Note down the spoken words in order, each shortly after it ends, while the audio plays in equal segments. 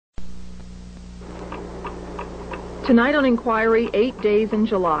Tonight on Inquiry, 8 days in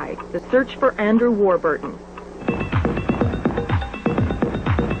July, the search for Andrew Warburton.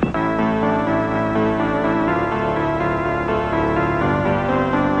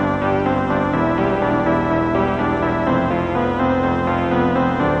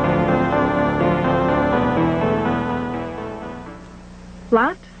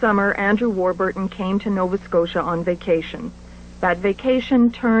 Last summer, Andrew Warburton came to Nova Scotia on vacation. That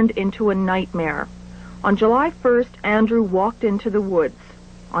vacation turned into a nightmare. On July 1st, Andrew walked into the woods.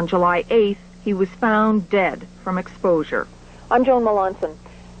 On July 8th, he was found dead from exposure. I'm Joan Melanson.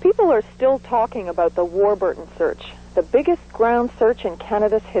 People are still talking about the Warburton search, the biggest ground search in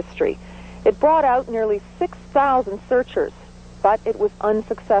Canada's history. It brought out nearly 6,000 searchers, but it was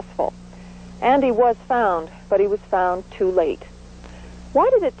unsuccessful. Andy was found, but he was found too late. Why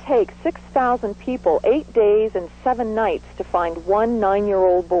did it take 6,000 people 8 days and 7 nights to find one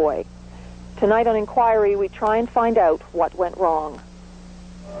 9-year-old boy? Tonight on Inquiry, we try and find out what went wrong.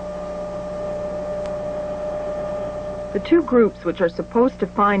 The two groups which are supposed to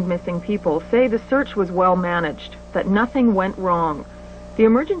find missing people say the search was well managed, that nothing went wrong. The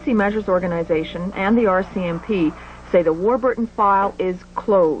Emergency Measures Organization and the RCMP say the Warburton file is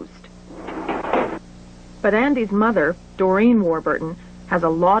closed. But Andy's mother, Doreen Warburton, has a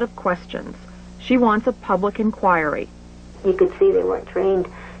lot of questions. She wants a public inquiry. You could see they weren't trained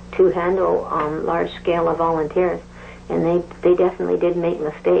to handle large scale of volunteers, and they definitely did make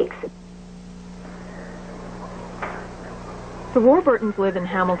mistakes. The Warburtons live in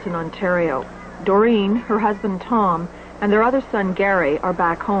Hamilton, Ontario. Doreen, her husband Tom, and their other son Gary are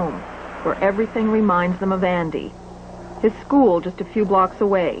back home, where everything reminds them of Andy. His school just a few blocks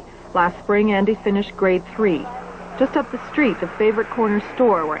away. Last spring, Andy finished grade 3. Just up the street, the favorite corner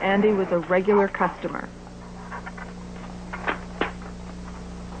store where Andy was a regular customer.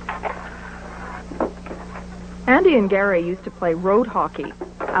 Andy and Gary used to play road hockey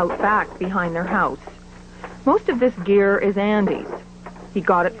out back behind their house. Most of this gear is Andy's. He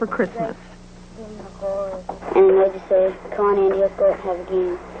got it for Christmas. And I'd just say, come on, Andy, let's go out and have a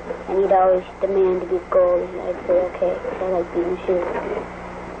game. And he'd always demand to be the goalie. And I'd say, okay, because I like being the shooter.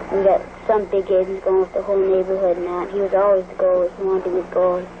 We got some big games going with the whole neighborhood and that. He was always the goalie. He wanted to be the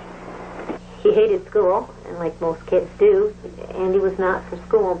goalie. He hated school, and like most kids do, Andy was not for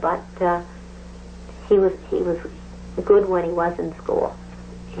school, but he was good when he was in school.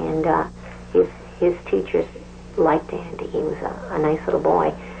 And his teachers liked Andy. He was a nice little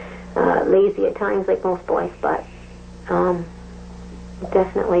boy. Lazy at times, like most boys, but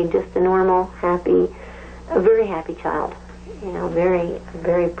definitely just a normal, happy, a very happy child. You know, very,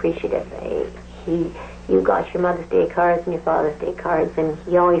 very appreciative. You got your Mother's Day cards and your Father's Day cards, and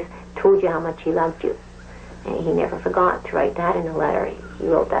he always told you how much he loved you. And he never forgot to write that in a letter. He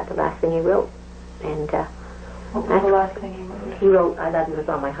wrote that the last thing he wrote. And what was the last thing he wrote? He wrote, "I love you with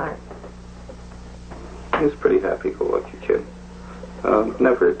all my heart." He was a pretty happy-go-lucky kid.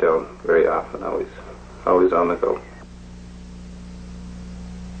 Never down very often. Always on the go.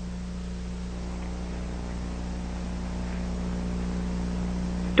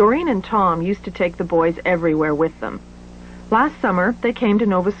 Doreen and Tom used to take the boys everywhere with them. Last summer, they came to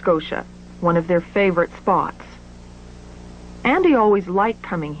Nova Scotia, one of their favorite spots. Andy always liked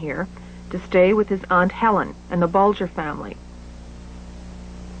coming here to stay with his Aunt Helen and the Bulger family.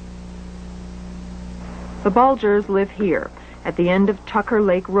 The Bulgers live here, at the end of Tucker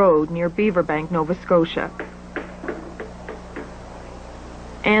Lake Road near Beaverbank, Nova Scotia.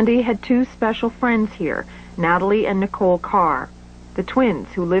 Andy had two special friends here, Natalie and Nicole Carr, the twins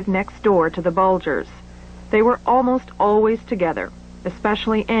who lived next door to the Bulgers. They were almost always together,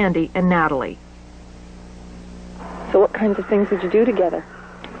 especially Andy and Natalie. So what kinds of things would you do together?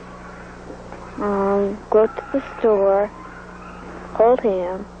 Go to the store, hold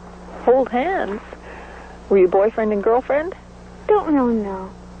hands. Hold hands? Were you boyfriend and girlfriend? Don't really know.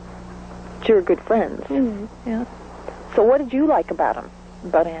 But you were good friends. Mm-hmm. Yeah. So what did you like about him,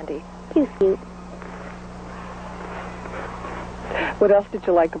 about Andy? He was cute. What else did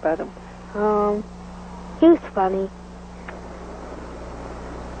you like about him? He was funny.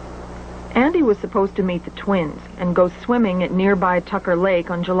 Andy was supposed to meet the twins and go swimming at nearby Tucker Lake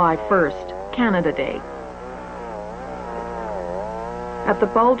on July 1st, Canada Day. At the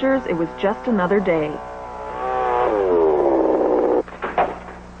Bulgers, it was just another day.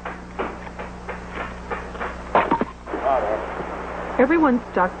 Everyone's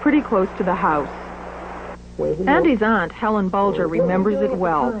stuck pretty close to the house. Andy's aunt, Helen Bulger, remembers it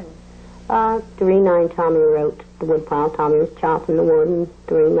well. Doreen and I and Tommy were out the woodpile. Tommy was chopping the wood, and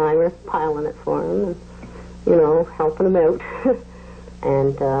Doreen and I were piling it for him, and, you know, helping him out.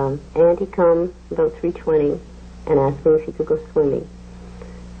 And Andy come about 3:20, and asked me if he could go swimming.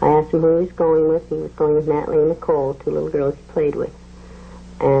 I asked him who he was going with. He was going with Natalie and Nicole, 2 little girls he played with.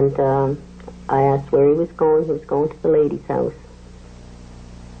 And I asked where he was going. He was going to the lady's house.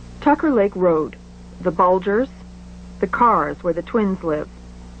 Tucker Lake Road, the Bulgers, the cars where the twins live,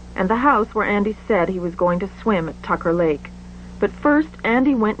 and the house where Andy said he was going to swim at Tucker Lake. But first,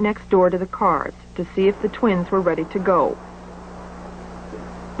 Andy went next door to the cars to see if the twins were ready to go.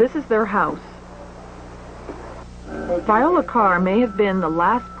 This is their house. Viola Carr may have been the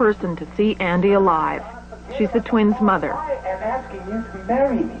last person to see Andy alive. She's the twins' mother. I am asking you to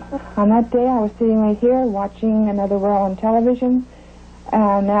marry me. On that day, I was sitting right here watching another world on television,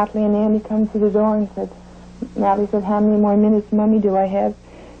 and Natalie and Andy come to the door and said, Natalie said, how many more minutes, Mummy, do I have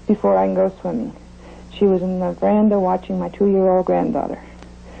before I can go swimming? She was in the veranda watching my 2-year-old granddaughter.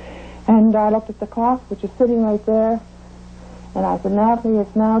 And I looked at the clock, which is sitting right there, and I said, Natalie,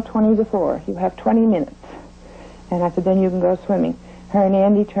 it's now 20 to 4. You have 20 minutes. And I said, then you can go swimming. Her and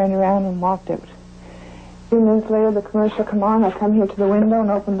Andy turned around and walked out. A few minutes later, the commercial come on. I come here to the window and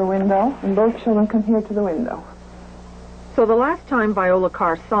open the window, and both children come here to the window. So the last time Viola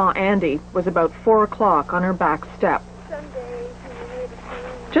Carr saw Andy was about 4 o'clock on her back step.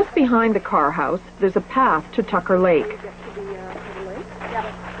 Just behind the Carr house, there's a path to Tucker Lake.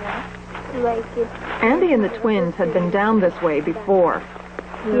 Andy and the twins had been down this way before.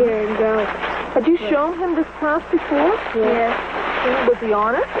 Here and go. Had you shown him this path before? Yeah. Was he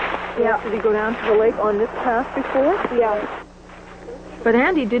on it? Yeah. Did he go down to the lake on this path before? Yeah. But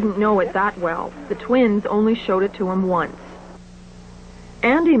Andy didn't know it that well. The twins only showed it to him once.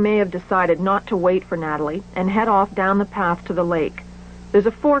 Andy may have decided not to wait for Natalie and head off down the path to the lake. There's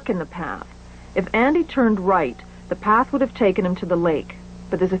a fork in the path. If Andy turned right, the path would have taken him to the lake.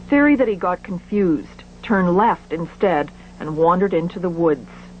 But there's a theory that he got confused, turned left instead, and wandered into the woods.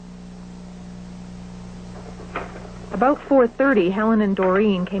 About 4:30, Helen and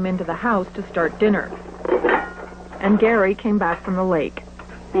Doreen came into the house to start dinner. And Gary came back from the lake.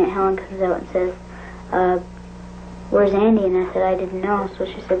 Aunt Helen comes out and says, where's Andy? And I said, I didn't know. So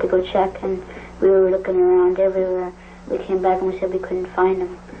she said to go check, and we were looking around everywhere. We came back and we said we couldn't find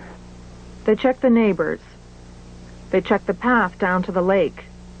him. They checked the neighbors. They checked the path down to the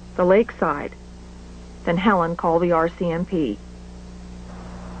lakeside. Then Helen called the RCMP.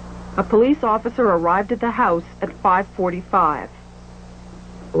 A police officer arrived at the house at 5:45.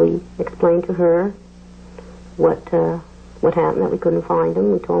 We explained to her what happened, that we couldn't find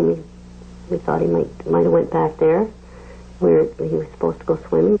him. We told him we thought he might have went back there where he was supposed to go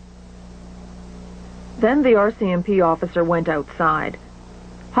swimming. Then the RCMP officer went outside.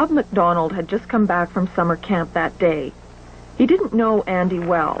 Hub McDonald had just come back from summer camp that day. He didn't know Andy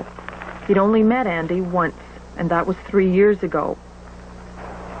well. He'd only met Andy once, and that was 3 years ago.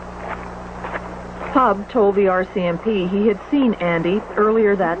 Hub told the RCMP he had seen Andy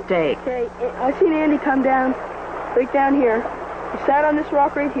earlier that day. Okay, I seen Andy come down, right down here. He sat on this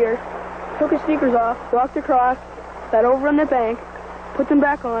rock right here, took his sneakers off, walked across, sat over on the bank, put them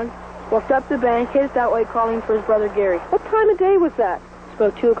back on, walked up the bank, headed that way calling for his brother Gary. What time of day was that? It's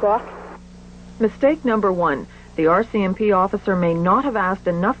about 2 o'clock. Mistake number 1. The RCMP officer may not have asked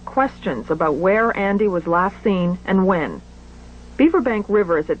enough questions about where Andy was last seen and when. Beaverbank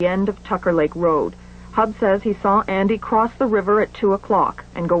River is at the end of Tucker Lake Road. Hub says he saw Andy cross the river at 2 o'clock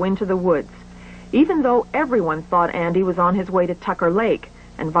and go into the woods, even though everyone thought Andy was on his way to Tucker Lake,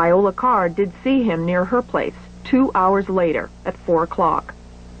 and Viola Carr did see him near her place 2 hours later at 4 o'clock.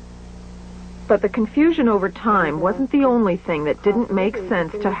 But the confusion over time wasn't the only thing that didn't make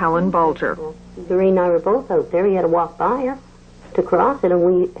sense to Helen Bulger. Doreen and I were both out there. He had to walk by us to cross it, and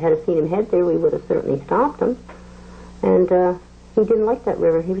we had seen him head there, we would have certainly stopped him. And he didn't like that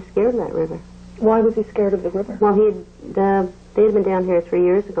river. He was scared of that river. Why was he scared of the river? Well, they had been down here 3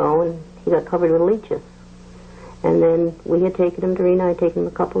 years ago, and he got covered with leeches. And then we had taken him, Doreen and I had taken him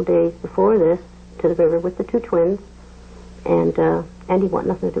a couple of days before this to the river with the 2 twins, and he wanted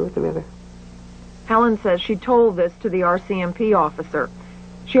nothing to do with the river. Helen says she told this to the RCMP officer.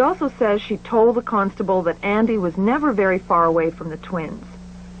 She also says she told the constable that Andy was never very far away from the twins.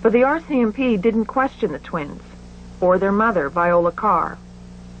 But the RCMP didn't question the twins, or their mother, Viola Carr.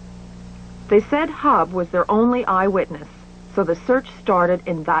 They said Hub was their only eyewitness, so the search started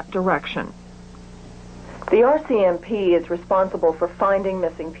in that direction. The RCMP is responsible for finding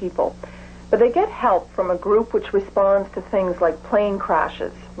missing people, but they get help from a group which responds to things like plane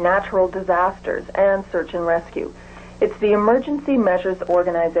crashes, natural disasters, and search and rescue. It's the Emergency Measures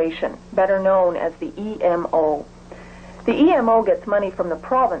Organization, better known as the EMO. The EMO gets money from the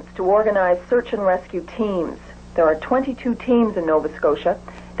province to organize search and rescue teams. There are 22 teams in Nova Scotia.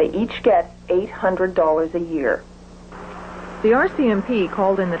 They each get $800 a year. The RCMP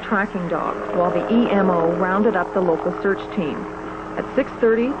called in the tracking dogs while the EMO rounded up the local search team. At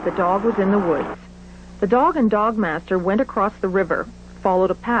 6:30, the dog was in the woods. The dog and dogmaster went across the river,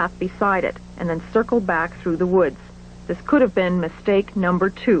 followed a path beside it, and then circled back through the woods. This could have been mistake number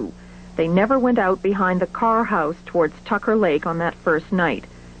 2. They never went out behind the Carr house towards Tucker Lake on that first night.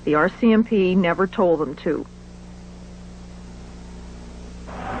 The RCMP never told them to.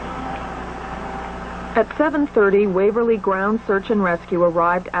 At 7:30, Waverly Ground Search and Rescue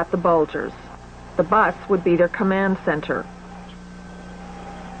arrived at the Bulgers. The bus would be their command center.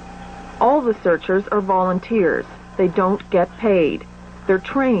 All the searchers are volunteers. They don't get paid. They're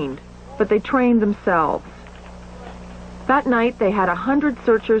trained, but they train themselves. That night, they had 100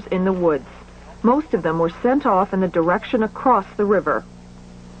 searchers in the woods. Most of them were sent off in the direction across the river.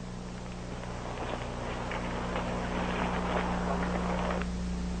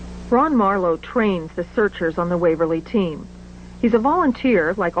 Ron Marlowe trains the searchers on the Waverly team. He's a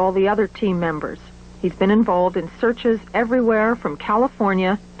volunteer like all the other team members. He's been involved in searches everywhere from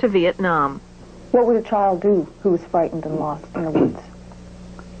California to Vietnam. What would a child do who was frightened and lost in the woods?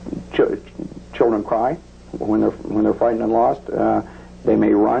 Children cry when they're frightened and lost. They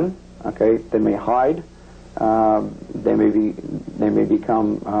may run. Okay, they may hide. They may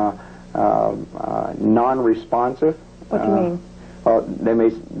become non-responsive. What do you mean? They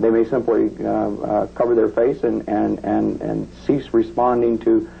may simply cover their face and cease responding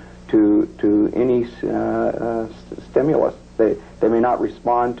to any stimulus. They may not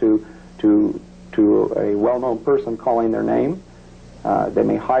respond to a well-known person calling their name. They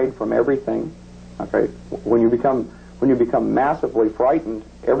may hide from everything. Okay, when you become massively frightened,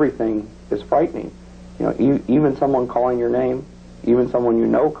 everything is frightening. You know, even someone calling your name, even someone you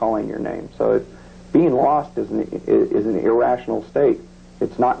know calling your name. So being lost is an irrational state.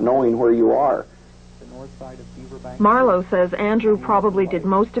 It's not knowing where you are. Marlowe says Andrew probably did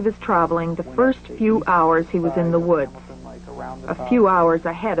most of his traveling the first few hours he was in the woods, a few hours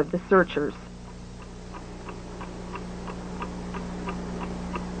ahead of the searchers.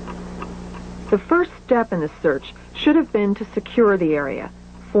 The first step in the search should have been to secure the area,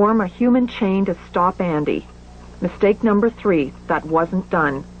 form a human chain to stop Andy. Mistake number 3, that wasn't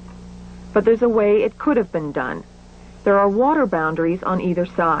done. But there's a way it could have been done. There are water boundaries on either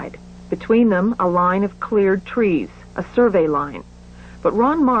side. Between them, a line of cleared trees, a survey line. But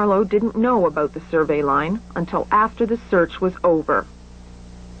Ron Marlowe didn't know about the survey line until after the search was over.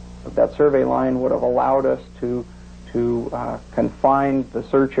 That survey line would have allowed us to confine the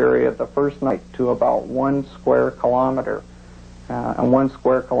search area the first night to about 1 square kilometer. And 1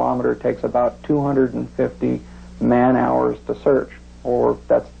 square kilometer takes about 250 man-hours to search, or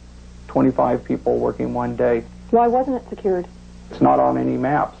that's 25 people working one day. Why wasn't it secured? It's not on any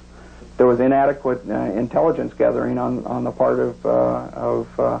maps. There was inadequate intelligence gathering on the part of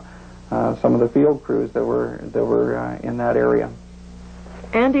some of the field crews that were in that area.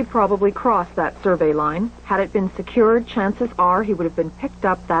 Andy probably crossed that survey line. Had it been secured, chances are he would have been picked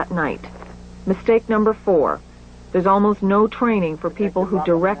up that night. Mistake number 4. There's almost no training for people who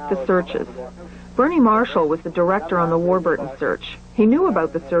direct the searches. Bernie Marshall was the director on the Warburton search. He knew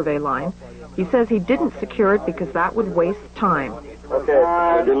about the survey line. He says he didn't secure it because that would waste time. Okay,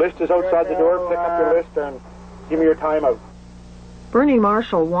 your list is outside the door. Pick up your list and give me your timeout. Bernie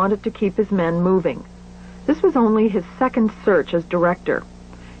Marshall wanted to keep his men moving. This was only his second search as director.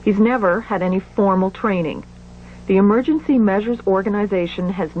 He's never had any formal training. The Emergency Measures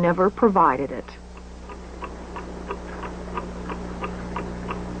Organization has never provided it.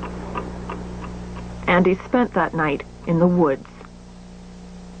 Andy spent that night in the woods.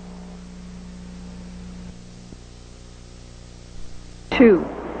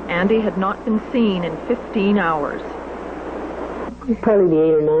 Andy had not been seen in 15 hours. Probably be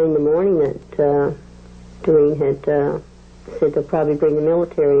 8 or 9 in the morning that Doreen had said they'll probably bring the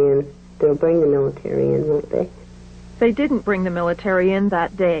military in. They'll bring the military in, won't they? They didn't bring the military in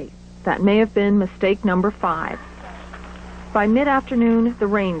that day. That may have been mistake number 5. By mid-afternoon, the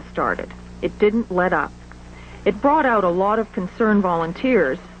rain started. It didn't let up. It brought out a lot of concerned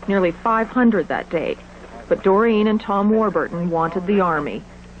volunteers, nearly 500 that day. But Doreen and Tom Warburton wanted the Army.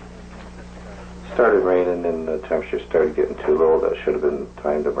 It started raining and the temperature started getting too low. That should have been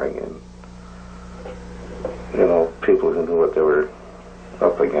time to bring in, people who knew what they were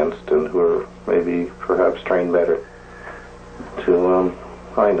up against and who were maybe perhaps trained better to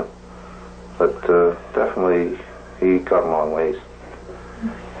find them. But definitely he got a long ways.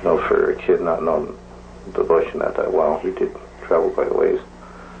 For a kid not knowing the bush not that well, he did travel quite a ways.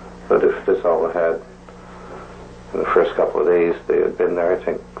 But if this all had in the first couple of days they had been there, I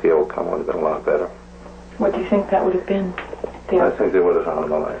think the outcome would have been a lot better. What do you think that would have been? I think they would have found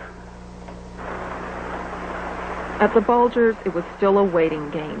him alive. At the Bulgers, it was still a waiting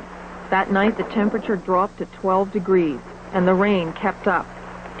game. That night, the temperature dropped to 12 degrees, and the rain kept up.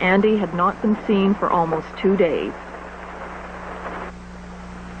 Andy had not been seen for almost 2 days.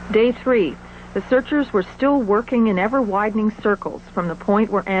 Day 3, the searchers were still working in ever-widening circles from the point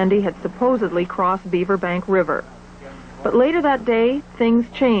where Andy had supposedly crossed Beaverbank River. But later that day, things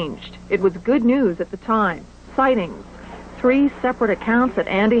changed. It was good news at the time. Sightings. 3 separate accounts that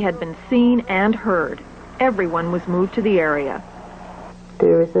Andy had been seen and heard. Everyone was moved to the area.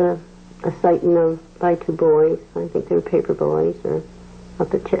 There was a sighting by 2 boys. I think they were paper boys,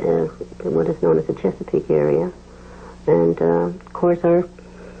 up at what is known as the Chesapeake area. And, of course,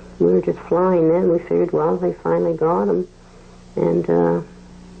 we were just flying then. We figured, well, they finally got him. And the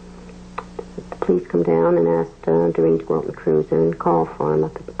police come down and asked Doreen to go out in the cruiser and call for him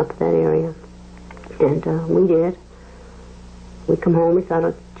up that area. And we did. We come home, we thought it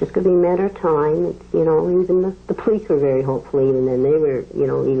was just going to be a matter of time. It's, even the police were very hopeful even then. They were,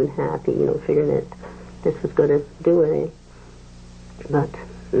 even happy, figuring that this was going to do it. But,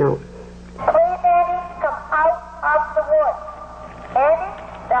 no. Please, Andy, come out of the woods. Andy,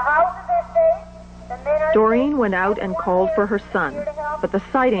 the houses are safe. The men are Doreen went out and called for her son, but the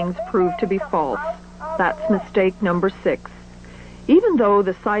sightings proved to be false. That's mistake number 6. Even though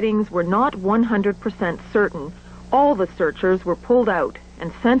the sightings were not 100% certain, all the searchers were pulled out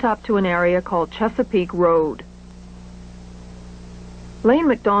and sent up to an area called Chesapeake Road. Lane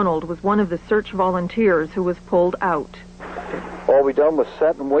McDonald was one of the search volunteers who was pulled out. All we done was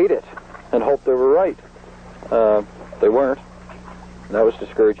sit and waited and hope they were right. They weren't. And that was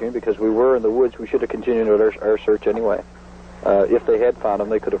discouraging because we were in the woods. We should have continued with our search anyway. If they had found them,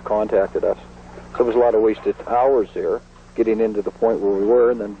 they could have contacted us. So there was a lot of wasted hours there, getting into the point where we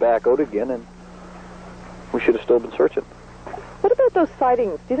were and then back out again, and we should have still been searching. What about those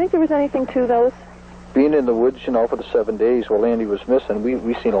sightings? Do you think there was anything to those? Being in the woods, for the 7 days while Andy was missing,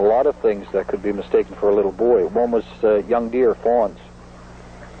 we seen a lot of things that could be mistaken for a little boy. One was young deer, fawns.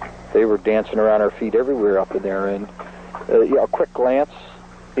 They were dancing around our feet everywhere up in there, and a quick glance,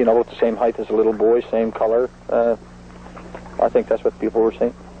 with the same height as a little boy, same color. I think that's what people were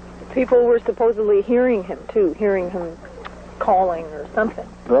saying. People were supposedly hearing him, too, hearing him calling or something.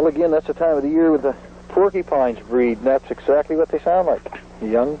 Well, again, that's the time of the year with the porcupines breed, and that's exactly what they sound like. A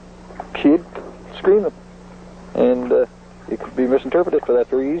young kid screaming. And it could be misinterpreted for that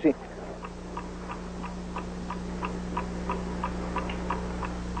very easy.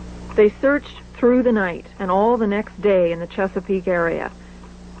 They searched through the night and all the next day in the Chesapeake area.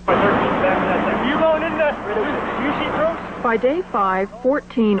 You going in there? You see troops? By day 5,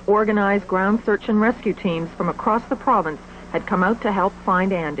 14 organized ground search and rescue teams from across the province had come out to help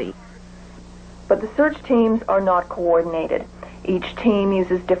find Andy. But the search teams are not coordinated. Each team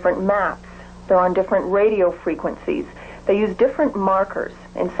uses different maps. They're on different radio frequencies. They use different markers,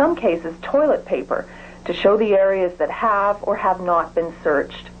 in some cases toilet paper, to show the areas that have or have not been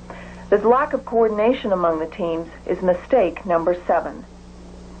searched. This lack of coordination among the teams is mistake number 7.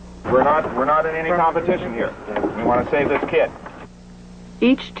 We're not in any competition here. We want to save this kid.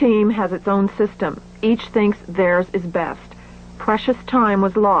 Each team has its own system. Each thinks theirs is best. Precious time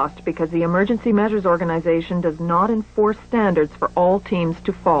was lost because the Emergency Measures Organization does not enforce standards for all teams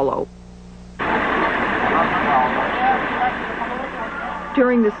to follow.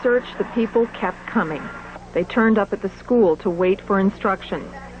 During the search, the people kept coming. They turned up at the school to wait for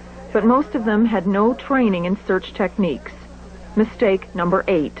instructions. But most of them had no training in search techniques. Mistake number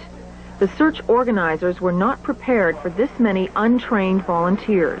 8. The search organizers were not prepared for this many untrained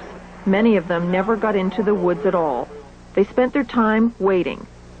volunteers. Many of them never got into the woods at all. They spent their time waiting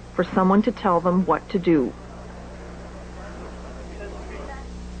for someone to tell them what to do.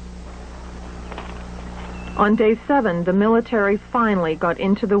 On day 7, the military finally got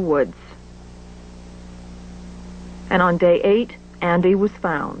into the woods. And on day 8, Andy was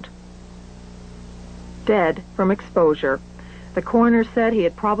found. Dead from exposure. The coroner said he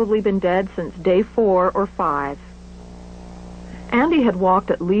had probably been dead since day 4 or 5. Andy had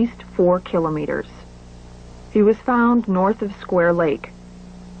walked at least 4 kilometers. He was found north of Square Lake.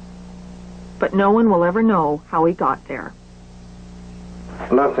 But no one will ever know how he got there.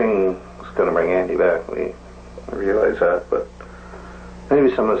 Nothing is going to bring Andy back. We realize that, but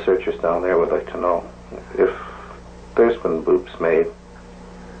maybe some of the searchers down there would like to know. If there's been boops made,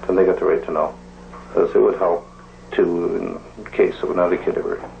 then they got the right to know. Because it would help, too, in case of another kid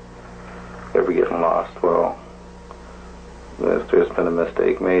ever getting lost. Well, if there's been a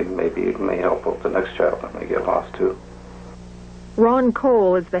mistake made, maybe it may help out the next child that may get lost, too. Ron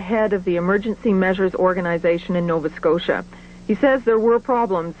Cole is the head of the Emergency Measures Organization in Nova Scotia. He says there were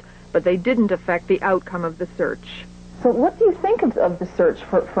problems, but they didn't affect the outcome of the search. So what do you think of the search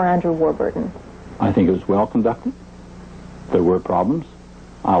for Andrew Warburton? I think it was well conducted. There were problems.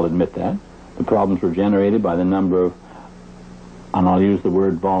 I'll admit that. The problems were generated by the number of, and I'll use the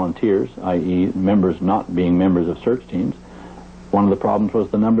word volunteers, i.e. members not being members of search teams. One of the problems was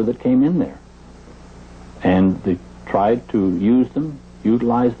the number that came in there. And they tried to use them,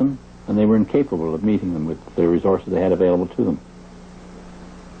 utilize them, and they were incapable of meeting them with the resources they had available to them.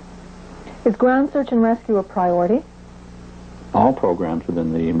 Is ground search and rescue a priority? All programs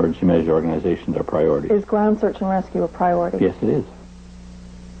within the emergency measures organizations are priorities. Is ground search and rescue a priority? Yes, it is.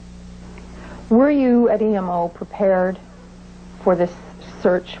 Were you at EMO prepared for this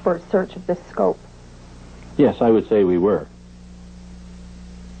search, for a search of this scope? Yes, I would say we were.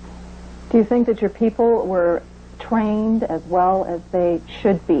 Do you think that your people were trained as well as they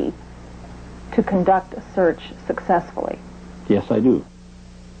should be to conduct a search successfully? Yes, I do.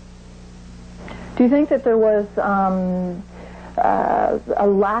 Do you think that there was a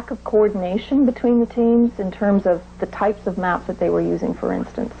lack of coordination between the teams in terms of the types of maps that they were using, for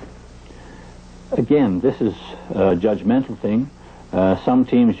instance? Again, this is a judgmental thing. Some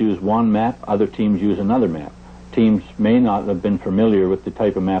teams use one map, other teams use another map. Teams may not have been familiar with the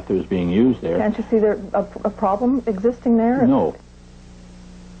type of map that was being used there. Can't you see there a problem existing there? No.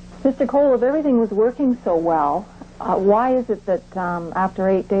 Mr. Cole, if everything was working so well, why is it that after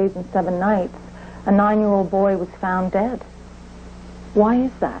 8 days and 7 nights, a 9-year-old boy was found dead? Why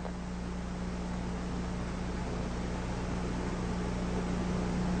is that?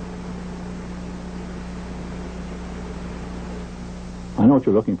 I know what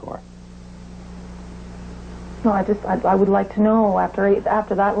you're looking for. No, I would like to know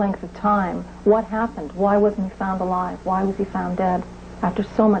after that length of time, what happened? Why wasn't he found alive? Why was he found dead after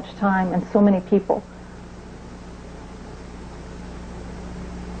so much time and so many people?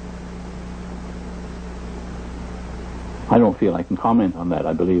 I don't feel I can comment on that.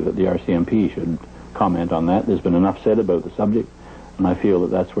 I believe that the RCMP should comment on that. There's been enough said about the subject, and I feel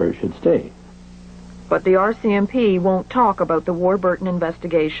that that's where it should stay. But the RCMP won't talk about the Warburton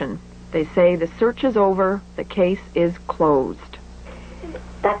investigation. They say the search is over, the case is closed.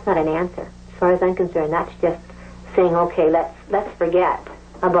 That's not an answer. As far as I'm concerned, that's just saying, okay, let's forget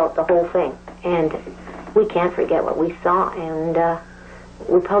about the whole thing. And we can't forget what we saw, and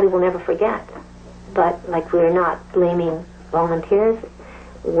we probably will never forget. But, like, we're not blaming volunteers,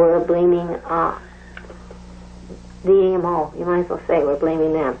 we're blaming the EMO. You might as well say we're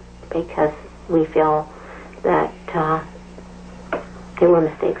blaming them, because we feel that there were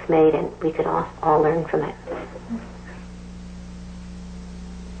mistakes made and we could all learn from it.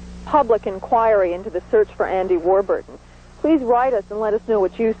 Public inquiry into the search for Andy Warburton. Please write us and let us know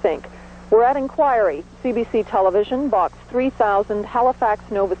what you think. We're at Inquiry, CBC Television, Box 3000, Halifax,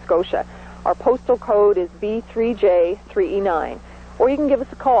 Nova Scotia. Our postal code is B3J3E9. Or you can give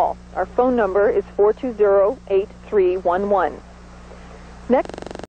us a call. Our phone number is 420-8311. Next.